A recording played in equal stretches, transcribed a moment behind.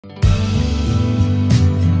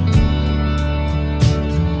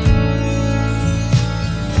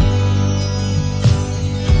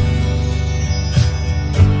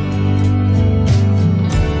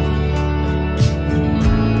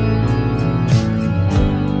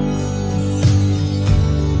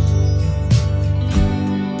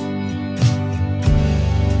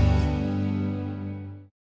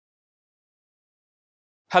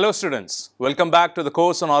Hello students, welcome back to the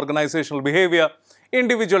course on organizational behavior,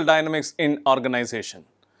 individual dynamics in organization.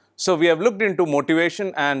 So we have looked into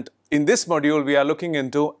motivation, and in this module we are looking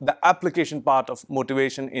into the application part of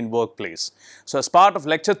motivation in workplace. So as part of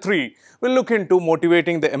lecture 3, we'll look into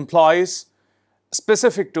motivating the employees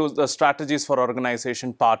specific to the strategies for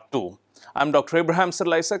organization part 2. I'm Dr.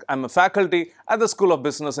 Cyril Issac. I'm a faculty at the School of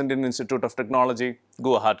Business, Indian Institute of Technology,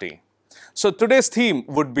 Guwahati. So today's theme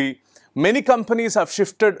would be many companies have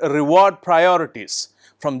shifted reward priorities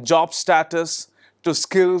from job status to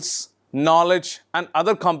skills, knowledge and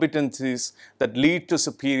other competencies that lead to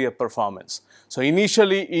superior performance. So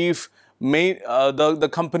initially, if the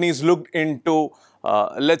companies looked into,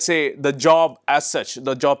 let's say, the job as such,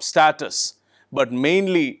 the job status, but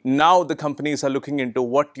mainly now the companies are looking into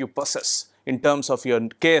what you possess in terms of your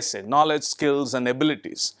KSA, knowledge, skills and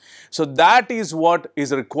abilities. So that is what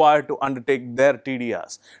is required to undertake their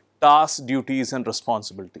TDRs. Tasks, duties and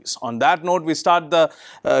responsibilities. On that note, we start the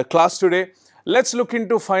class today. Let's look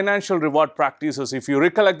into financial reward practices. If you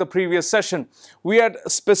recollect the previous session, we had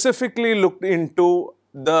specifically looked into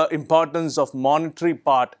the importance of monetary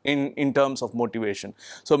part in terms of motivation.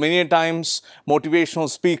 So many times motivational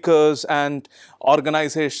speakers and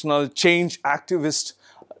organizational change activists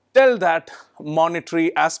tell that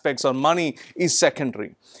monetary aspects or money is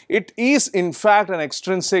secondary. It is in fact an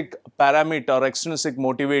extrinsic parameter or extrinsic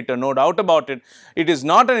motivator, no doubt about it. It is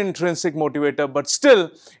not an intrinsic motivator, but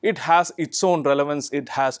still it has its own relevance, it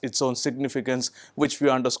has its own significance, which we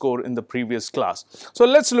underscored in the previous class. So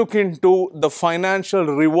let's look into the financial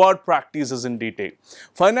reward practices in detail.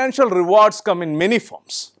 Financial rewards come in many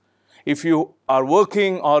forms. If you are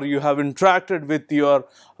working or you have interacted with your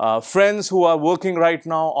friends who are working right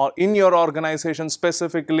now, or in your organization,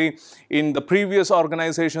 specifically in the previous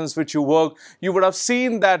organizations which you work, you would have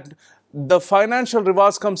seen that the financial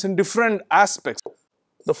rewards comes in different aspects.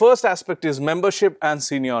 The first aspect is membership and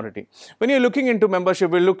seniority. When you're looking into membership,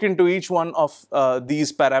 we'll look into each one of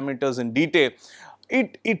these parameters in detail.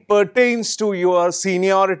 It pertains to your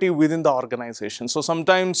seniority within the organization. So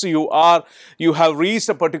sometimes you have reached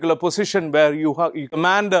a particular position where you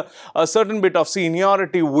command a certain bit of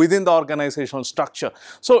seniority within the organizational structure.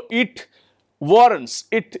 So it warrants,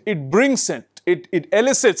 it brings it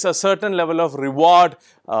elicits a certain level of reward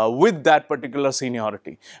with that particular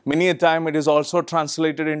seniority. Many a time it is also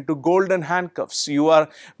translated into golden handcuffs. You are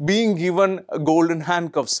being given golden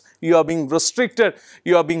handcuffs. You are being restricted.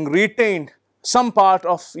 You are being retained. Some part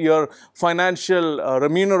of your financial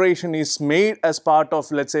remuneration is made as part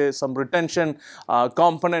of, let's say, some retention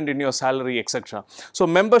component in your salary, etc. So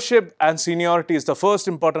membership and seniority is the first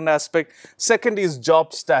important aspect. Second is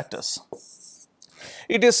job status.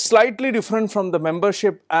 It is slightly different from the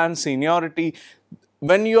membership and seniority.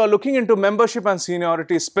 When you are looking into membership and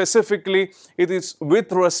seniority specifically, it is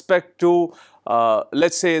with respect to,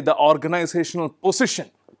 let's say, the organizational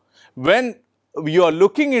position. When you are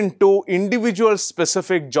looking into individual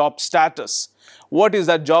specific job status, what is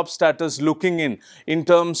that job status looking in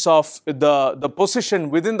terms of the position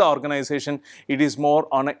within the organization? It is more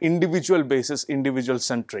on an individual basis, individual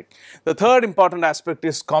centric. The third important aspect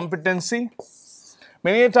is competency.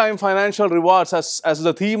 Many a time financial rewards, as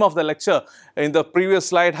the theme of the lecture in the previous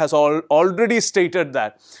slide has already stated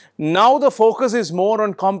that. Now the focus is more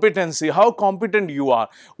on competency, how competent you are.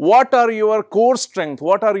 What are your core strengths?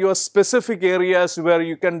 What are your specific areas where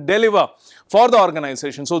you can deliver for the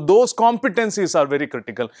organization? So those competencies are very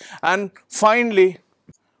critical. And finally,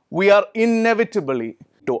 we are inevitably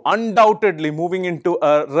undoubtedly moving into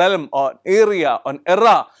a realm or area, an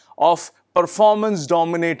era of performance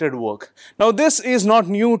dominated work. Now this is not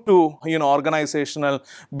new to organizational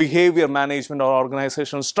behavior management or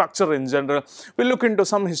organizational structure in general. We'll look into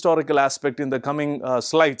some historical aspect in the coming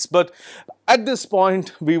slides, but at this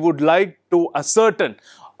point we would like to ascertain,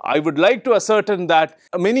 I would like to ascertain that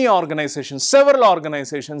many organizations, several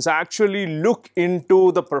organizations actually look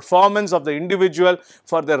into the performance of the individual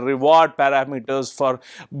for their reward parameters, for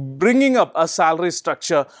bringing up a salary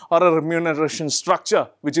structure or a remuneration structure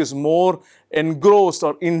which is more engrossed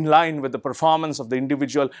or in line with the performance of the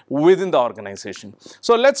individual within the organization.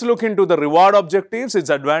 So let's look into the reward objectives, its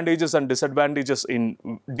advantages and disadvantages in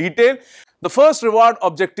detail. The first reward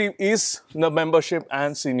objective is the membership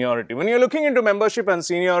and seniority. When you're looking into membership and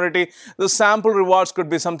seniority, the sample rewards could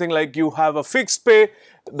be something like you have a fixed pay,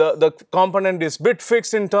 the component is bit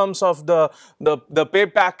fixed in terms of the pay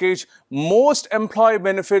package. Most employee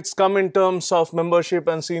benefits come in terms of membership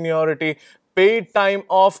and seniority. Paid time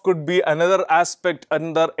off could be another aspect,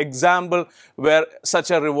 another example where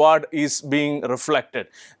such a reward is being reflected.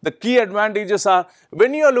 The key advantages are,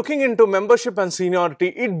 when you are looking into membership and seniority,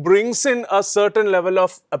 it brings in a certain level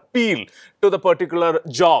of appeal to the particular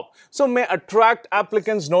job. So may attract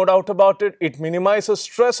applicants, no doubt about it. It minimizes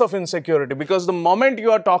stress of insecurity, because the moment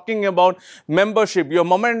you are talking about membership, the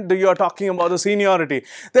moment you are talking about the seniority,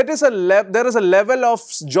 there is a level of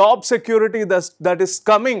job security that is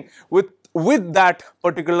coming with that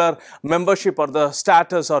particular membership or the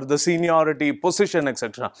status or the seniority position,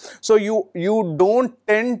 etc. So you don't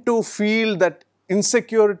tend to feel that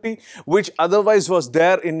insecurity which otherwise was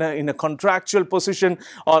there in a contractual position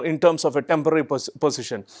or in terms of a temporary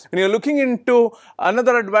position. When you're looking into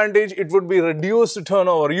another advantage, it would be reduced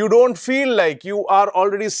turnover. You don't feel like you are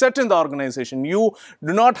already set in the organization. You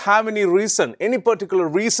do not have any particular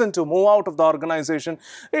reason to move out of the organization.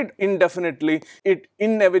 It inevitably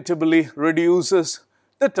reduces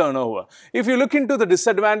the turnover. If you look into the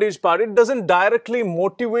disadvantage part, it doesn't directly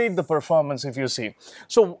motivate the performance, if you see.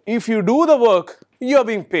 So if you do the work, you are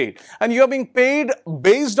being paid, and you are being paid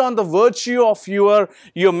based on the virtue of your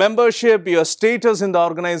membership, your status in the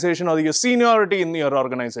organization, or your seniority in your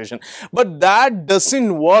organization. But that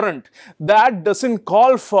doesn't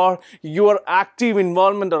call for your active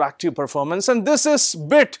involvement or active performance, and this is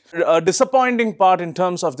a disappointing part in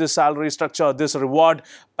terms of this salary structure, this reward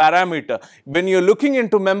parameter. When you're looking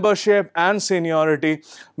into membership and seniority,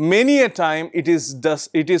 many a time it is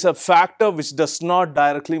a factor which does not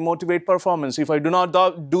directly motivate performance. If I do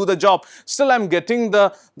not do the job, still I'm getting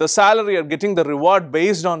the salary or getting the reward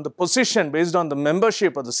based on the position, based on the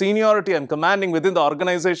membership or the seniority I'm commanding within the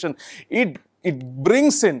organization. It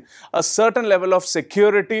brings in a certain level of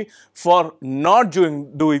security for not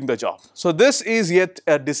doing the job. So this is yet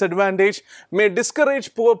a disadvantage, may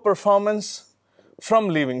discourage poor performance from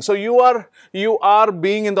leaving. So you are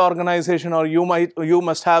being in the organization, or you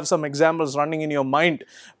must have some examples running in your mind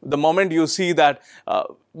the moment you see that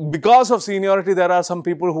because of seniority there are some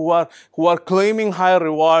people who are claiming higher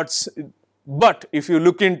rewards. But if you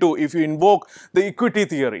invoke the equity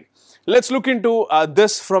theory, let's look into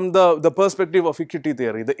this from the perspective of equity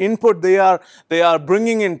theory. The input they are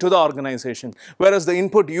bringing into the organization, whereas the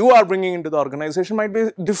input you are bringing into the organization might be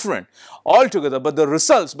different altogether. But the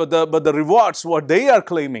results, but the rewards, what they are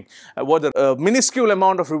claiming, what the minuscule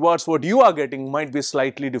amount of rewards what you are getting might be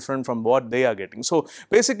slightly different from what they are getting. So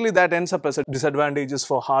basically that ends up as a disadvantages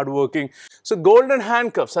for hardworking. So golden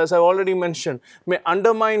handcuffs, as I already mentioned, may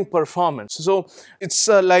undermine performance. So it's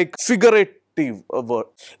like figurative word.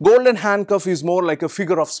 Golden handcuff is more like a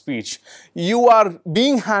figure of speech. You are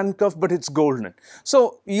being handcuffed, but it's golden.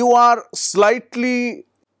 So you are slightly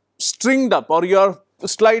stringed up, or you are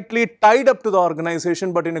slightly tied up to the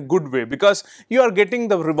organization, but in a good way, because you are getting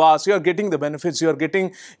the rewards, you are getting the benefits, you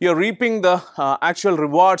are reaping the actual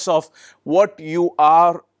rewards of what you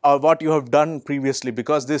are or what you have done previously,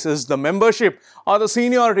 because this is the membership or the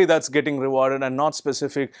seniority that's getting rewarded and not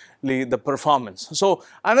specifically the performance. So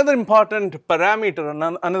another important parameter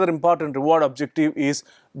and another important reward objective is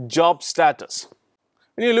job status.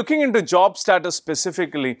 When you're looking into job status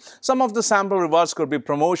specifically, some of the sample rewards could be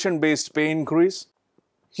promotion-based pay increase.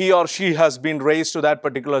 He or she has been raised to that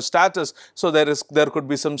particular status, so there could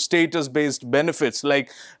be some status-based benefits, like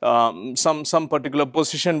some particular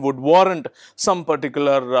position would warrant some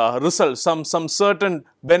particular result, some certain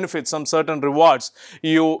benefits, some certain rewards.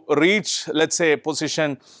 You reach, let's say,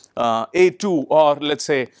 position A2 or let's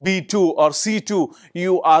say B2 or C2,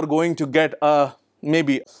 you are going to get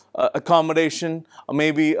maybe accommodation,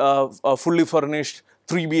 maybe a fully furnished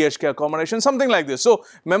 3 BHK accommodation, something like this. So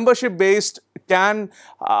membership based can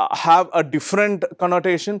have a different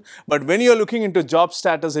connotation, but when you are looking into job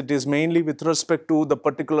status, it is mainly with respect to the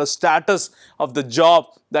particular status of the job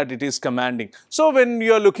that it is commanding. So when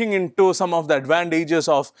you are looking into some of the advantages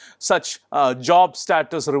of such job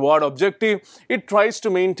status reward objective, it tries to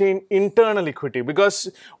maintain internal equity, because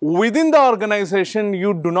within the organization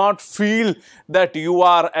you do not feel that you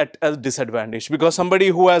are at a disadvantage, because somebody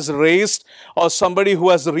who has raised or somebody who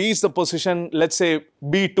has reached the position, let's say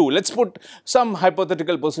B2, let's put some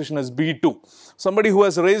hypothetical position as B2. Somebody who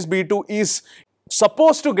has raised B2 is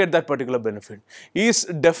supposed to get that particular benefit, is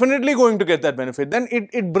definitely going to get that benefit. Then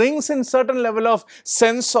it brings in certain level of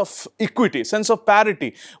sense of equity, sense of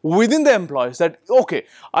parity within the employees, that okay,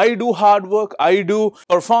 I do hard work, I do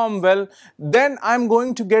perform well, then I'm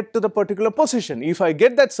going to get to the particular position. If I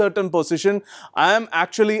get that certain position, I am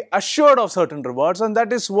actually assured of certain rewards, and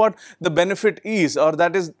that is what the benefit is, or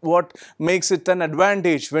that is what makes it an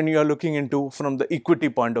advantage when you are looking into from the equity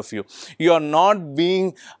point of view. You are not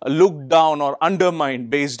being looked down or under undermined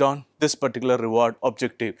based on this particular reward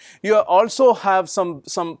objective. You also have some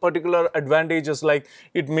particular advantages, like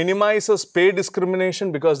it minimizes pay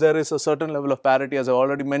discrimination because there is a certain level of parity, as I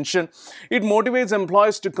already mentioned. It motivates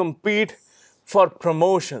employees to compete for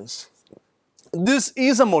promotions. This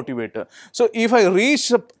is a motivator. So if I reach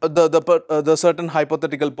the certain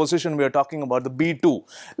hypothetical position we are talking about, the B2,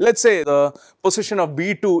 let's say the position of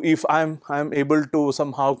B2, if I'm able to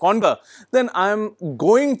somehow conquer, then I'm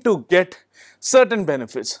going to get certain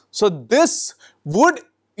benefits. So this would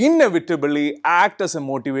inevitably act as a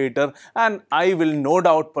motivator, and I will no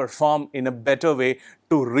doubt perform in a better way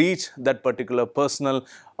to reach that particular personal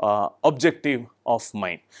objective of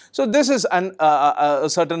mine. So this is a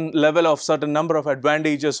certain level of certain number of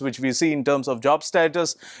advantages which we see in terms of job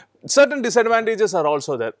status. Certain disadvantages are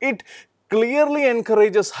also there. It clearly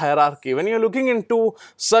encourages hierarchy. When you're looking into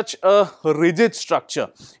such a rigid structure,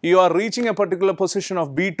 you are reaching a particular position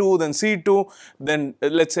of B2, then C2, then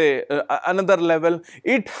let's say another level.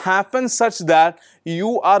 It happens such that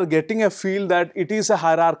you are getting a feel that it is a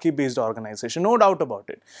hierarchy based organization, no doubt about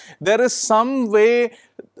it. There is some way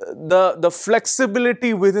the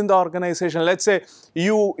flexibility within the organization. Let's say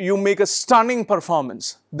you make a stunning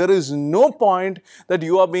performance. There is no point that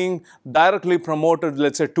you are being directly promoted,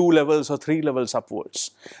 let's say 2 levels or 3 levels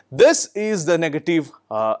upwards. This is the negative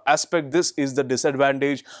aspect. This is the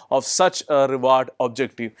disadvantage of such a reward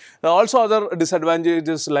objective. There are also other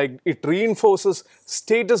disadvantages, like it reinforces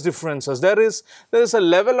status differences. There is a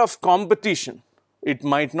level of competition. It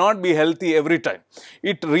might not be healthy every time.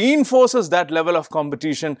 It reinforces that level of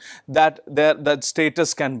competition that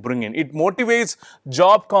status can bring in. It motivates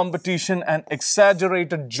job competition and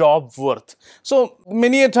exaggerated job worth. So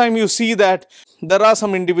many a time you see that there are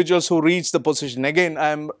some individuals who reach the position. Again, I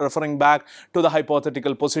am referring back to the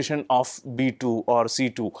hypothetical position of B2 or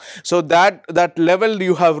C2. So that level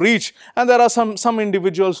you have reached, and there are some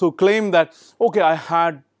individuals who claim that, okay, I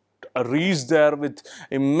had reached there with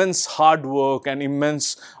immense hard work and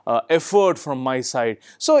immense effort from my side.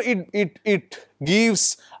 So it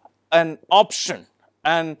gives an option,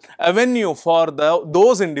 an avenue for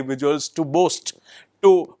those individuals to boast,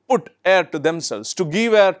 to put air to themselves, to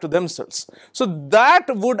give air to themselves. So that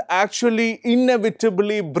would actually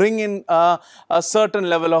inevitably bring in a certain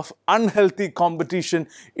level of unhealthy competition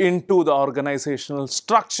into the organizational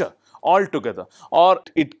structure altogether, or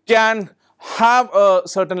it can have a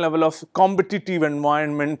certain level of competitive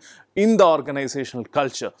environment in the organizational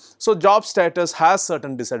culture. So job status has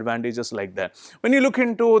certain disadvantages like that. When you look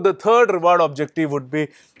into the third reward objective would be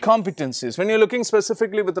competencies. When you're looking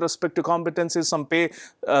specifically with respect to competencies, some pay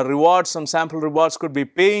rewards, some sample rewards could be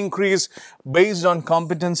pay increase based on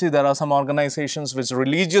competency. There are some organizations which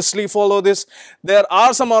religiously follow this. There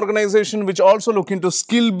are some organizations which also look into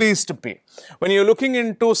skill-based pay. When you're looking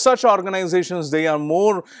into such organizations, they are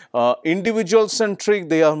more individual-centric,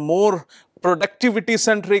 they are more productivity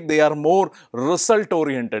centric, they are more result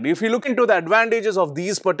oriented. If you look into the advantages of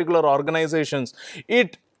these particular organizations,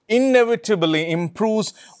 it inevitably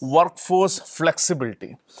improves workforce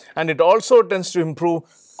flexibility, and it also tends to improve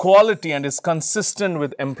quality and is consistent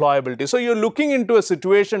with employability. So you're looking into a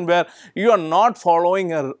situation where you are not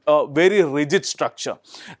following a very rigid structure.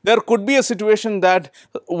 There could be a situation that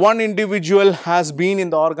one individual has been in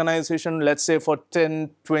the organization, let's say for 10,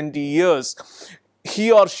 20 years.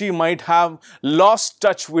 He or she might have lost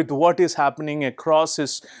touch with what is happening across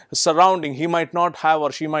his surrounding. He might not have,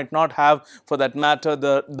 or she might not have, for that matter,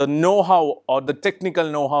 the know-how or the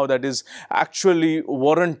technical know-how that is actually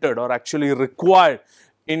warranted or actually required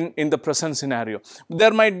in the present scenario.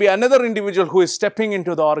 There might be another individual who is stepping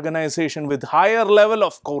into the organization with higher level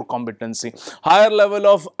of core competency, higher level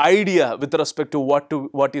of idea with respect to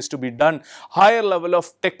what is to be done, higher level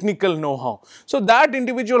of technical know-how. So that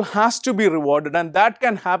individual has to be rewarded, and that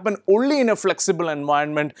can happen only in a flexible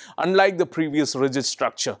environment, unlike the previous rigid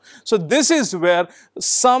structure. So this is where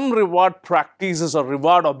some reward practices or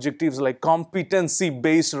reward objectives like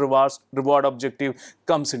competency-based reward objective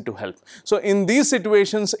comes into help. So in these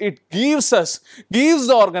situations, it gives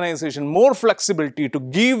the organization more flexibility to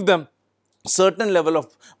give them certain level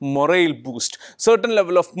of morale boost, certain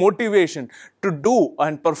level of motivation to do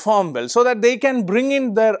and perform well, so that they can bring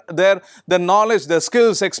in their knowledge, their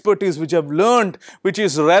skills, expertise which have learned, which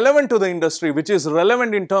is relevant to the industry, which is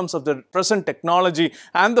relevant in terms of the present technology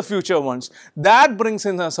and the future ones. That brings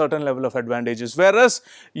in a certain level of advantages, whereas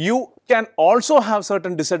you can also have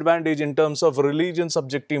certain disadvantage in terms of religion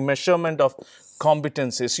subjective measurement of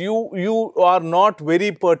competencies. You are not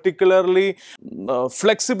very particularly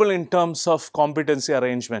flexible in terms of competency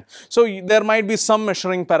arrangement. So there might be some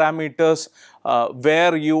measuring parameters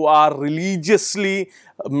where you are religiously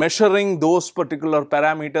measuring those particular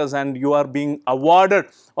parameters and you are being awarded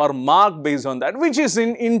or marked based on that, which is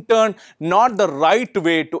in turn not the right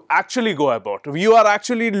way to actually go about. You are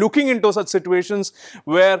actually looking into such situations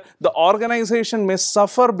where the organization may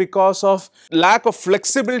suffer because of lack of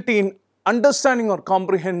flexibility in understanding or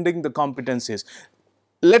comprehending the competencies.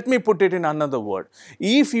 Let me put it in another word.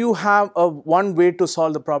 If you have one way to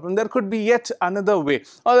solve the problem, there could be yet another way,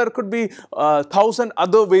 or there could be 1,000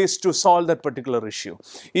 other ways to solve that particular issue.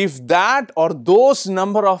 If that or those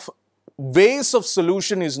number of ways of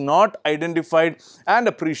solution is not identified and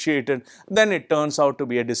appreciated, then it turns out to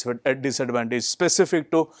be a disadvantage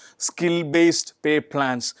specific to skill-based pay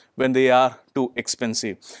plans when they are too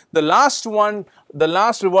expensive. The last one, the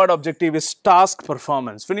last reward objective is task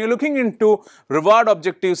performance. When you're looking into reward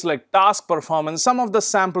objectives like task performance, some of the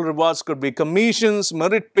sample rewards could be commissions,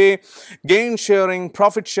 merit pay, gain sharing,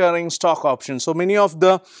 profit sharing, stock options. So many of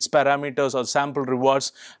the parameters or sample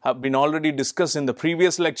rewards have been already discussed in the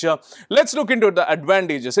previous lecture. Let's look into the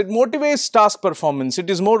advantages. It motivates task performance. It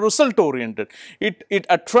is more result oriented. It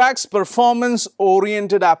attracts performance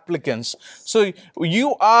oriented applicants. So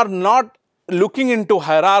you are not looking into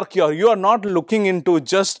hierarchy, or you are not looking into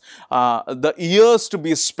just the years to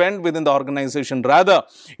be spent within the organization. Rather,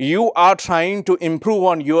 you are trying to improve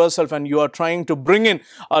on yourself and you are trying to bring in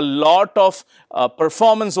a lot of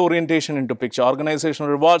performance orientation into picture.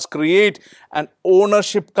 Organizational rewards create an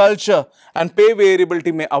ownership culture, and pay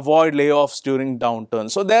variability may avoid layoffs during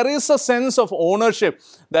downturns. So there is a sense of ownership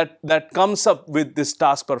that comes up with this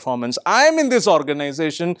task performance. I am in this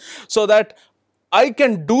organization so that I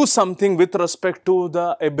can do something with respect to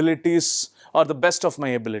the abilities or the best of my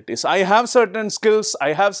abilities. I have certain skills,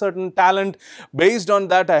 I have certain talent. Based on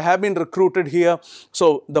that, I have been recruited here.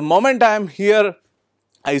 So the moment I am here,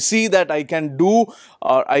 I see that I can do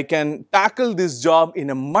or I can tackle this job in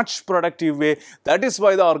a much productive way. That is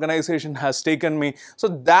why the organization has taken me. So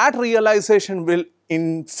that realization will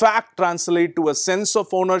in fact translate to a sense of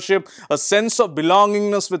ownership, a sense of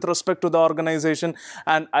belongingness with respect to the organization,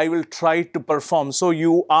 and I will try to perform. So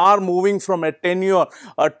you are moving from a tenure,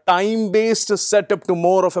 a time-based setup to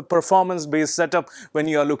more of a performance-based setup when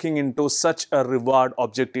you are looking into such a reward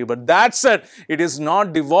objective. But that said, it is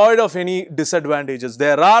not devoid of any disadvantages.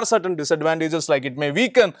 There are certain disadvantages, like it may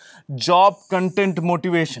weaken job content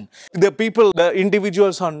motivation. The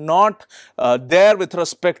individuals are not there with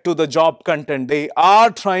respect to the job content. They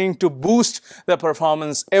are trying to boost their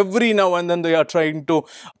performance every now and then. They are trying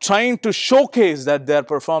to showcase that their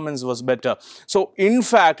performance was better. So in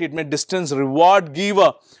fact, it may distance reward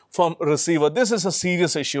giver from receiver. This is a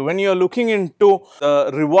serious issue. When you are looking into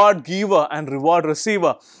the reward giver and reward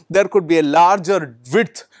receiver, there could be a larger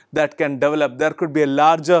width that can develop. There could be a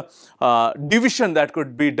larger division that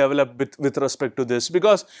could be developed with respect to this,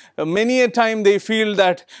 because many a time they feel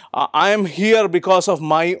that I am here because of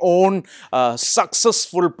my own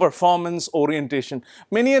successful performance orientation.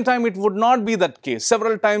 Many a time it would not be that case.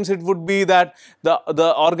 Several times it would be that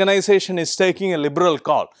the organization is taking a liberal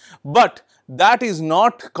call, but that is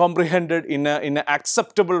not comprehended in an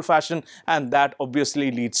acceptable fashion, and that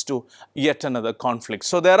obviously leads to yet another conflict.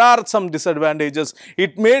 So there are some disadvantages.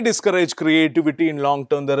 It may discourage creativity in long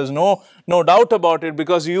term. There is no doubt about it,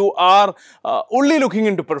 because you are only looking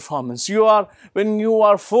into performance. When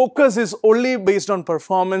your focus is only based on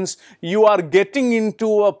performance, you are getting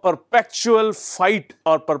into a perpetual fight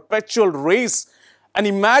or perpetual race, an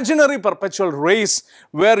imaginary perpetual race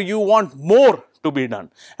where you want more to be done.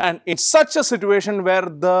 And in such a situation where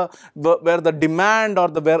the demand or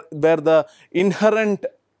where the inherent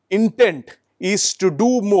intent is to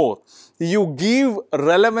do more, you give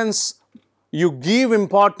relevance, you give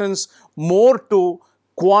importance more to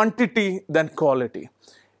quantity than quality.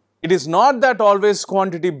 It is not that always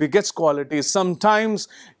quantity begets quality. Sometimes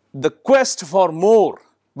the quest for more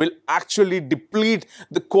will actually deplete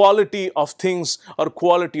the quality of things, or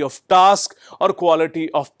quality of task, or quality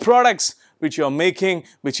of products which you are making,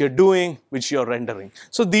 which you are doing, which you are rendering.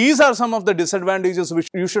 So these are some of the disadvantages which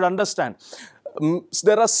you should understand.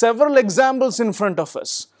 There are several examples in front of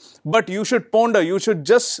us, but you should ponder, you should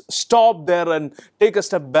just stop there and take a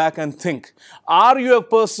step back and think. Are you a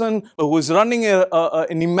person who is running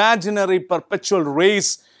an imaginary perpetual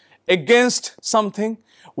race against something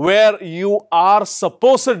where you are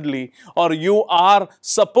supposedly, or you are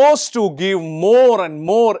supposed to give more and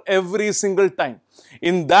more every single time?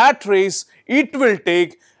 In that race, it will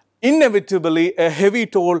take inevitably a heavy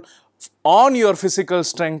toll on your physical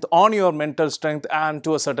strength, on your mental strength, and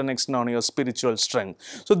to a certain extent on your spiritual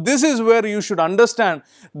strength. So this is where you should understand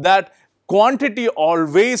that quantity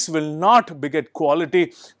always will not beget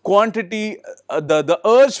quality. Quantity, the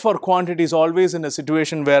urge for quantity is always in a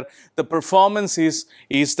situation where the performance is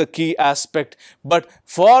the key aspect. But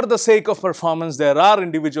for the sake of performance, there are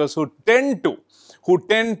individuals who tend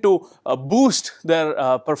to boost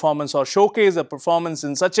their performance or showcase a performance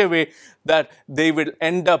in such a way that they will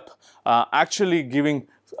end up actually giving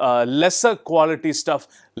lesser quality stuff,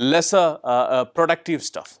 lesser productive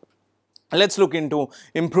stuff. Let's look into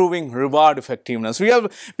improving reward effectiveness. We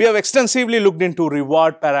have extensively looked into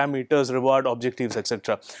reward parameters, reward objectives,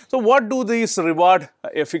 etc. So what do these reward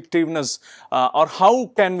effectiveness or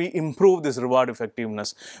how can we improve this reward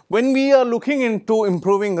effectiveness? When we are looking into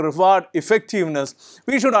improving reward effectiveness,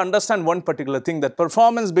 we should understand one particular thing, that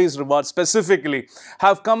performance-based rewards specifically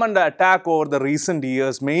have come under attack over the recent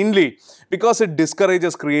years, mainly because it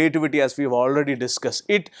discourages creativity, as we have already discussed.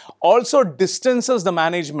 It also distances the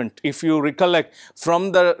management, if you recollect,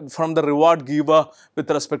 from the reward giver with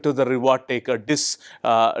respect to the reward taker,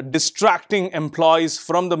 distracting employees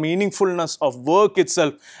from the meaningfulness of work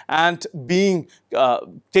itself and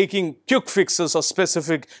taking quick fixes or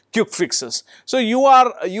specific quick fixes. So you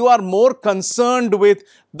are more concerned with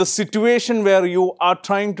the situation where you are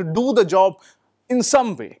trying to do the job in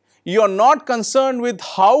some way. You are not concerned with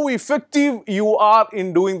how effective you are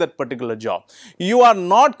in doing that particular job. You are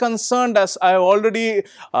not concerned, as I have already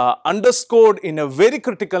underscored in a very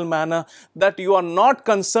critical manner, that you are not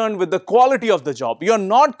concerned with the quality of the job. You are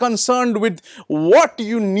not concerned with what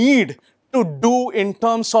you need to do in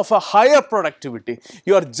terms of a higher productivity.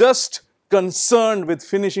 You are just concerned with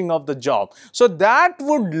finishing of the job. So that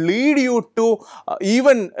would lead you to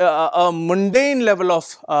even a mundane level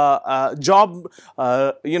of job,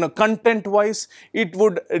 content wise. It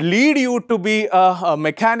would lead you to be a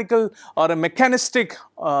mechanical or a mechanistic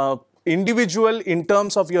individual in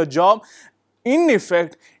terms of your job. In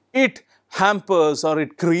effect, it hampers or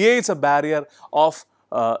it creates a barrier of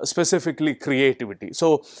specifically creativity.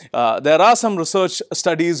 So there are some research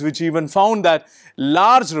studies which even found that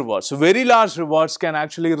large rewards, very large rewards, can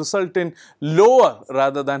actually result in lower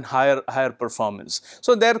rather than higher performance.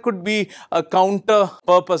 So there could be a counter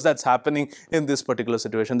purpose that's happening in this particular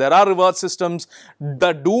situation. There are reward systems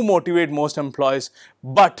that do motivate most employees,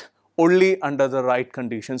 but only under the right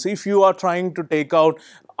conditions. If you are trying to take out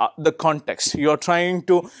the context, you are trying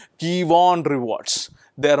to give on rewards,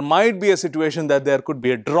 there might be a situation that there could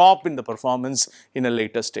be a drop in the performance in a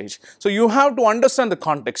later stage. So you have to understand the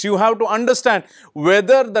context. You have to understand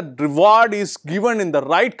whether the reward is given in the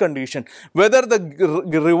right condition, whether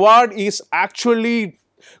the reward is actually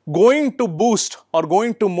going to boost or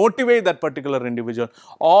going to motivate that particular individual.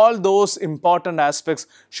 All those important aspects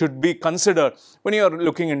should be considered when you are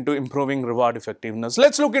looking into improving reward effectiveness.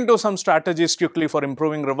 Let's look into some strategies quickly for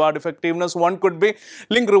improving reward effectiveness. One could be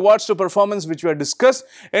link rewards to performance, which we have discussed.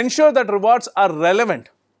 Ensure that rewards are relevant.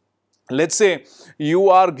 Let's say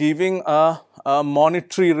you are giving a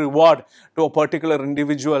monetary reward to a particular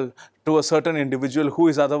individual, to a certain individual who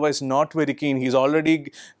is otherwise not very keen. He is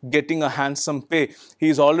already getting a handsome pay. He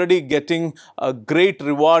is already getting a great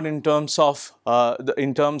reward in terms of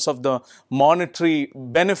the monetary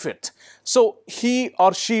benefit. So he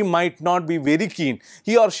or she might not be very keen.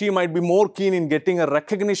 He or she might be more keen in getting a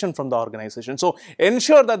recognition from the organization. So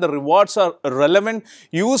ensure that the rewards are relevant.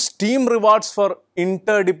 Use team rewards for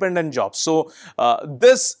interdependent jobs. So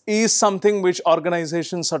this is something which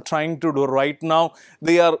organizations are trying to do right now.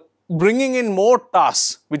 They are bringing in more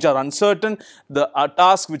tasks which are uncertain, the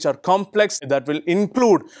tasks which are complex, that will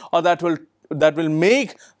include or that will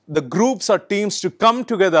make the groups or teams to come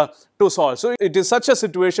together to solve. So it is such a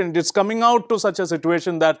situation, it is coming out to such a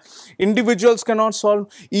situation that individuals cannot solve,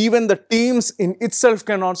 even the teams in itself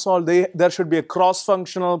cannot solve. There should be a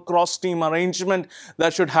cross-functional, cross-team arrangement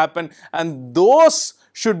that should happen, and those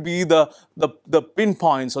should be the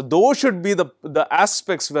pinpoints, or those should be the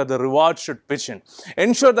aspects where the rewards should pitch in.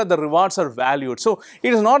 Ensure that the rewards are valued. So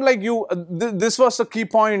it is not like this was the key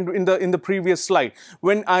point in the previous slide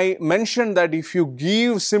when I mentioned that if you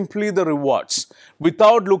give simply the rewards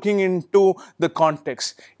without looking into the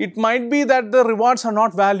context, it might be that the rewards are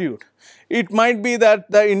not valued. It might be that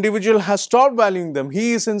the individual has stopped valuing them.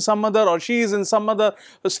 He is in some other, or she is in some other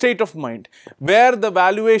state of mind where the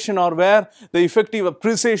valuation or where the effective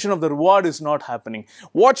appreciation of the reward is not happening.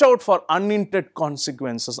 Watch out for unintended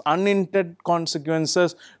consequences. Unintended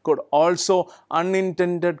consequences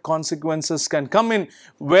unintended consequences can come in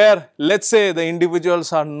where, let's say, the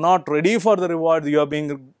individuals are not ready for the reward. You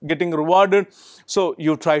are getting rewarded, so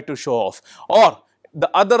you try to show off. Or the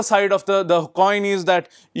other side of the coin is that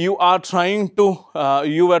you are trying to,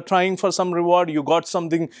 you were trying for some reward, you got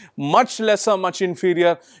something much lesser, much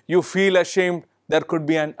inferior, you feel ashamed, there could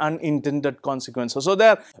be an unintended consequence. So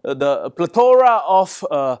there, the plethora of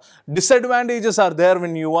disadvantages are there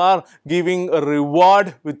when you are giving a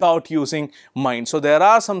reward without using mind. So there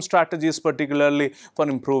are some strategies particularly for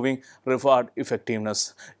improving reward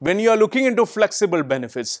effectiveness. When you are looking into flexible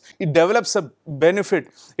benefits, it develops a benefit,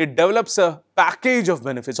 it develops a package of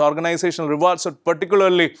benefits. Organizational rewards should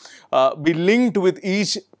particularly be linked with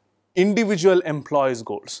each individual employee's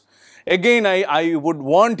goals. Again, I would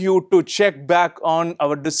want you to check back on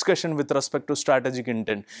our discussion with respect to strategic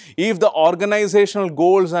intent. If the organizational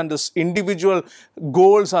goals and the individual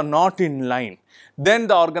goals are not in line, then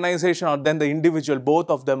the organization or then the individual, both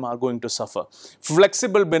of them are going to suffer.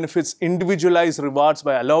 Flexible benefits individualize rewards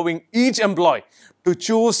by allowing each employee to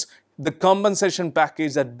choose the compensation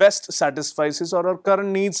package that best satisfies his or her current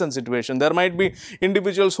needs and situation. There might be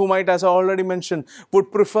individuals who might, as I already mentioned,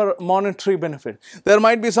 would prefer monetary benefit. There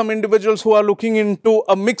might be some individuals who are looking into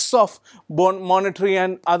a mix of monetary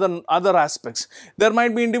and other aspects. There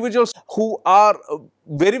might be individuals who are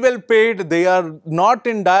very well paid, they are not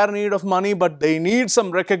in dire need of money, but they need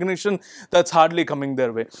some recognition that's hardly coming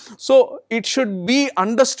their way. So it should be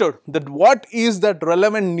understood that what is that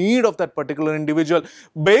relevant need of that particular individual.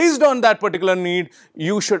 Based on that particular need,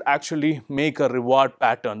 you should actually make a reward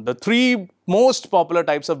pattern. The three most popular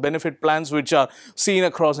types of benefit plans which are seen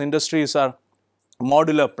across industries are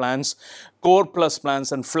modular plans, core plus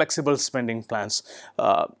plans, and flexible spending plans.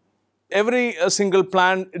 Every single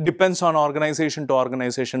plan depends on organization to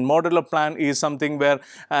organization. Modular plan is something where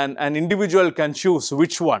an individual can choose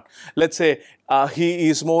which one. Let's say he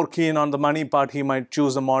is more keen on the money part, he might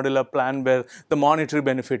choose a modular plan where the monetary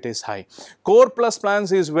benefit is high. Core plus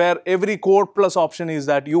plans is where every core plus option is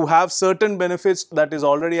that you have certain benefits that is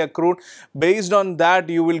already accrued. Based on that,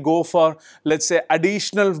 you will go for, let's say,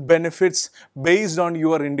 additional benefits based on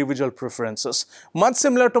your individual preferences. Much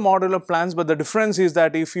similar to modular plans, but the difference is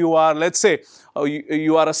that if you are, let's say,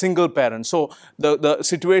 you are a single parent, so the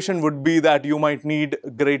situation would be that you might need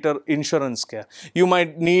greater insurance care, you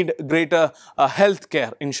might need greater health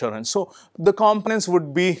care insurance. So the components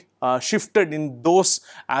would be shifted in those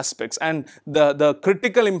aspects, and the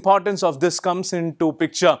critical importance of this comes into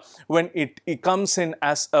picture when it comes in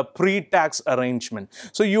as a pre-tax arrangement.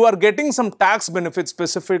 So you are getting some tax benefits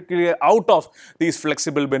specifically out of these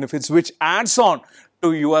flexible benefits, which adds on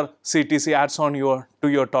to your CTC, adds on to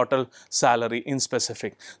your total salary in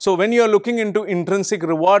specific. So when you are looking into intrinsic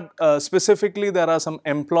reward, specifically there are some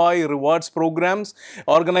employee rewards programs.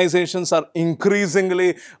 Organizations are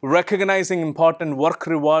increasingly recognizing important work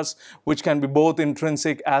rewards, which can be both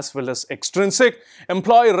intrinsic as well as extrinsic.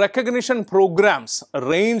 Employee recognition programs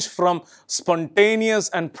range from spontaneous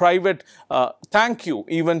and private thank you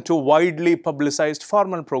even to widely publicized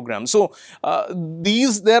formal programs. So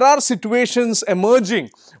there are situations emerging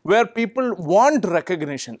where people want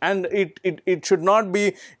recognition, and it should not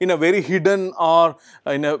be in a very hidden or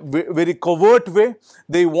in a very covert way.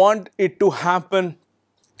 They want it to happen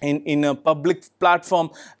in a public platform.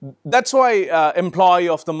 That's why employee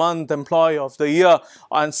of the month, employee of the year,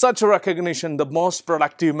 and such recognition, the most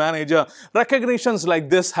productive manager, recognitions like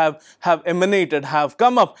this have emanated, have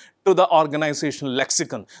come up to the organizational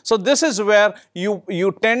lexicon. So this is where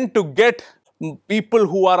you tend to get people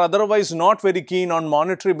who are otherwise not very keen on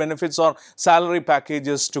monetary benefits or salary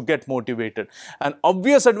packages to get motivated. An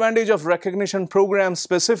obvious advantage of recognition programs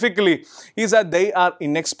specifically is that they are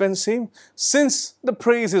inexpensive, since the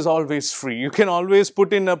praise is always free. You can always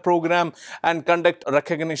put in a program and conduct a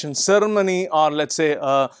recognition ceremony, or let's say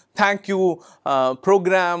a thank you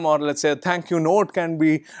program, or let's say a thank you note can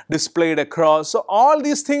be displayed across. So all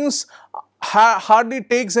these things hardly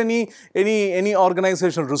takes any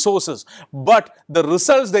organizational resources, but the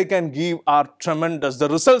results they can give are tremendous. The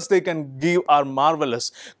results they can give are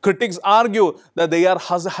marvelous. Critics argue that they are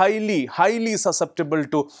highly susceptible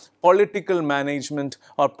to political management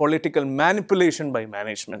or political manipulation by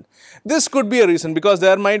management. This could be a reason, because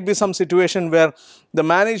there might be some situation where the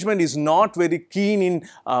management is not very keen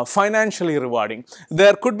in financially rewarding.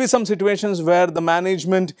 There could be some situations where the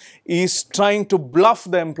management is trying to bluff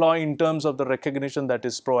the employee in terms of the recognition that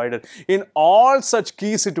is provided. In all such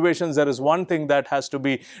key situations, there is one thing that has to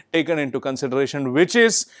be taken into consideration, which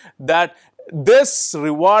is that this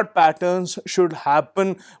reward patterns should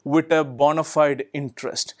happen with a bona fide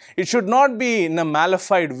interest. It should not be in a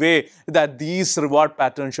malified way that these reward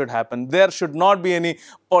patterns should happen. There should not be any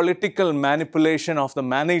political manipulation of the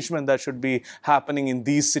management that should be happening in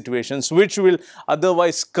these situations, which will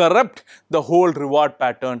otherwise corrupt the whole reward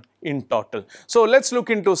pattern in total. So let's look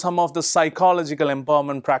into some of the psychological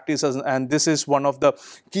empowerment practices, and this is one of the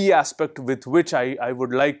key aspects with which I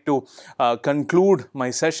would like to conclude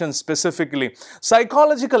my session specifically.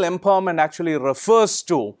 Psychological empowerment actually refers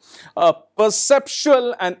to a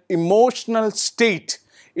perceptual and emotional state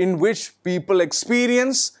in which people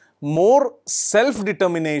experience more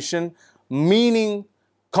self-determination, meaning,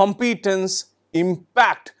 competence,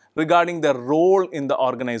 impact regarding their role in the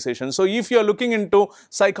organization. So if you are looking into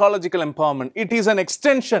psychological empowerment, it is an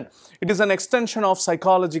extension. It is an extension of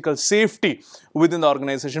psychological safety within the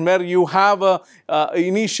organization, where you have a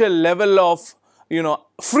initial level of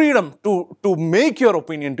freedom to make your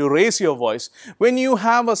opinion, to raise your voice. When you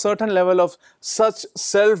have a certain level of such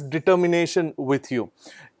self-determination with you,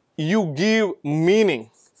 you give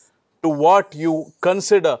meaning to what you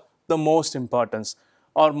consider the most importance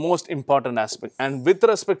or most important aspect. And with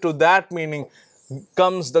respect to that meaning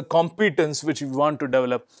comes the competence which we want to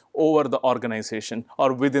develop over the organization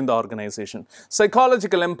or within the organization.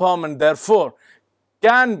 Psychological empowerment, therefore,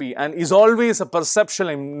 can be and is always a perceptual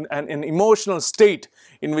and an emotional state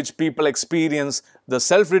in which people experience the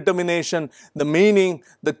self-determination, the meaning,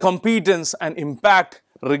 the competence and impact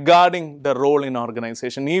regarding the role in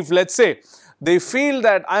organization. If, let's say, they feel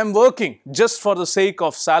that I'm working just for the sake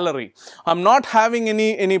of salary, I'm not having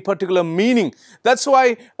any particular meaning. That's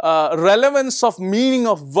why relevance of meaning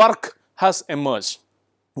of work has emerged.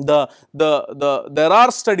 There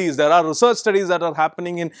are studies, there are research studies that are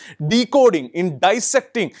happening in decoding, in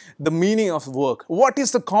dissecting the meaning of work. What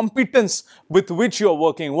is the competence with which you are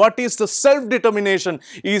working? What is the self-determination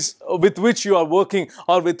with which you are working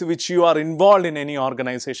or with which you are involved in any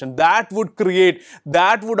organization? That would create,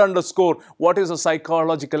 that would underscore what is the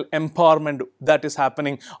psychological empowerment that is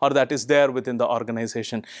happening or that is there within the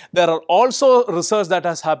organization. There are also research that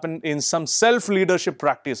has happened in some self-leadership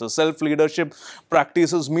practices. Self-leadership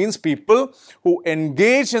practices means people who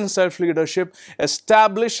engage in self-leadership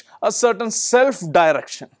establish a certain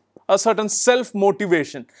self-direction, a certain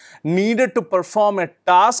self-motivation needed to perform a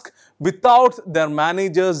task without their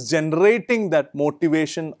managers generating that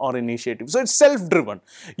motivation or initiative. So it's self-driven.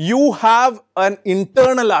 You have an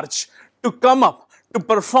internal urge to come up, to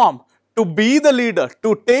perform, to be the leader,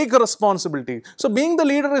 to take responsibility. So being the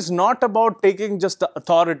leader is not about taking just the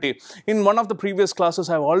authority. In one of the previous classes,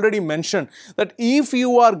 I've already mentioned that if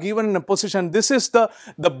you are given in a position, this is the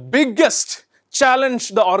biggest challenge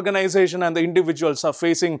the organization and the individuals are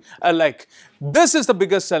facing alike. This is the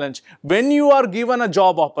biggest challenge. When you are given a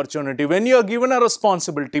job opportunity, when you are given a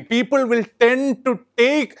responsibility, people will tend to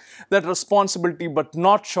take that responsibility but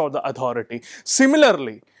not show the authority.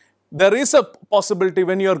 Similarly, there is a possibility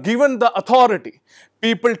when you are given the authority,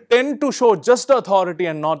 people tend to show just the authority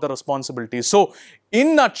and not the responsibility. So,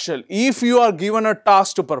 in nutshell, if you are given a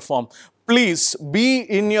task to perform, please be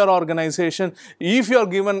in your organization. If you are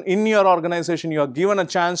given in your organization, you are given a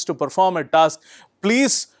chance to perform a task,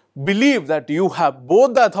 please believe that you have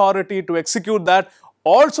both the authority to execute that,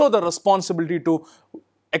 also the responsibility to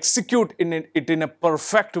execute it in a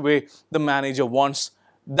perfect way the manager wants.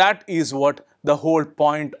 That is what the whole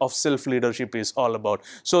point of self-leadership is all about.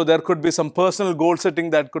 So there could be some personal goal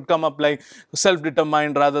setting that could come up, like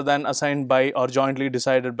self-determined rather than assigned by or jointly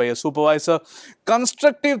decided by a supervisor.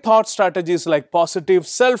 Constructive thought strategies like positive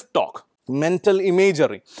self-talk, mental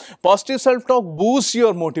imagery. Positive self-talk boosts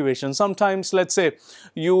your motivation. Sometimes, let's say,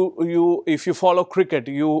 if you follow cricket,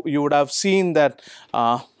 you would have seen that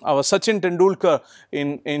our Sachin Tendulkar,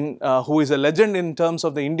 who is a legend in terms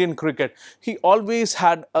of the Indian cricket, he always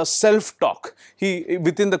had a self-talk.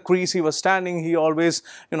 Within the crease he was standing, he always,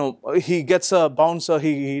 he gets a bouncer,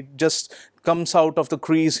 he just comes out of the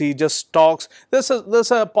crease, he just talks. There's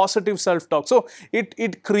a positive self-talk. So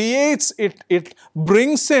it creates, it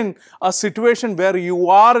brings in a situation where you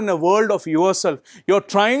are in a world of yourself. You're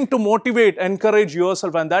trying to motivate, encourage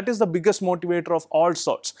yourself, and that is the biggest motivator of all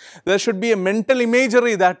sorts. There should be a mental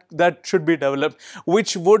imagery that should be developed,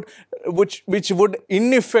 which would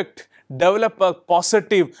in effect develop a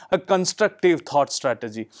positive, a constructive thought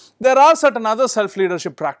strategy. There are certain other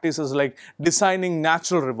self-leadership practices like designing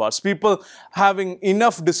natural rewards. People having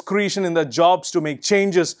enough discretion in their jobs to make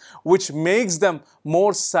changes which makes them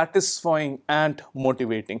more satisfying and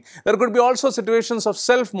motivating. There could be also situations of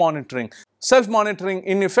self-monitoring. Self-monitoring,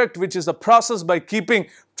 in effect, which is the process by keeping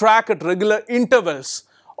track at regular intervals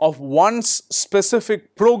of one's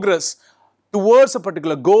specific progress towards a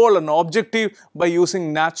particular goal and objective by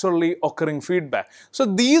using naturally occurring feedback. So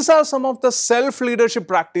these are some of the self-leadership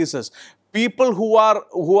practices. People who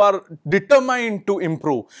are determined to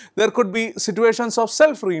improve. There could be situations of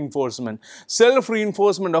self-reinforcement.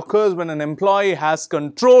 Self-reinforcement occurs when an employee has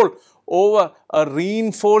control over a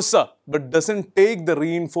reinforcer but doesn't take the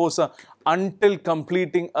reinforcer until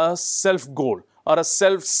completing a self goal or a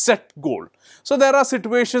self-set goal. So there are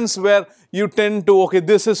situations where you tend to, okay,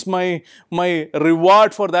 this is my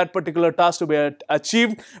reward for that particular task to be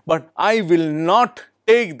achieved, but I will not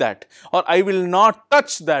take that, or I will not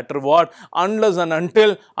touch that reward unless and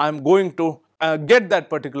until I am going to get that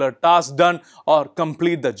particular task done or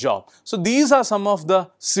complete the job. So these are some of the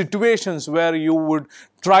situations where you would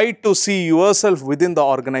try to see yourself within the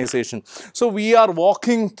organization. So we are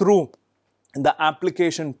walking through the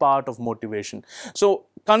application part of motivation. So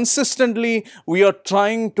consistently we are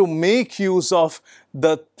trying to make use of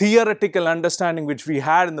the theoretical understanding which we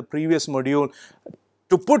had in the previous module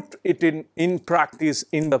to put it in practice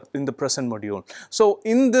in the present module. So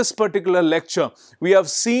in this particular lecture, we have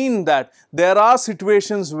seen that there are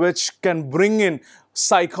situations which can bring in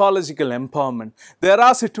psychological empowerment. There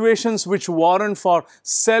are situations which warrant for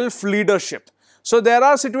self-leadership. So there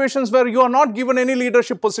are situations where you are not given any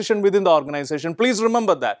leadership position within the organization. Please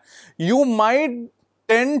remember that. You might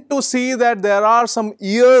tend to see that there are some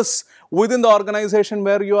years within the organization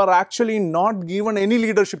where you are actually not given any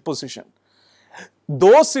leadership position.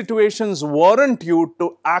 Those situations warrant you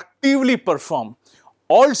to actively perform.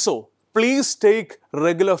 Also, please take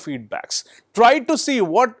regular feedbacks. Try to see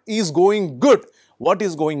what is going good, what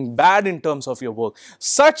is going bad in terms of your work.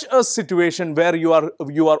 Such a situation where you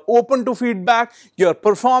are open to feedback, you are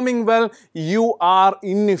performing well, you are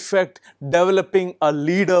in effect developing a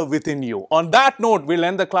leader within you. On that note, we'll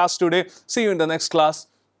end the class today. See you in the next class.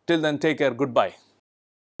 Till then, take care. Goodbye.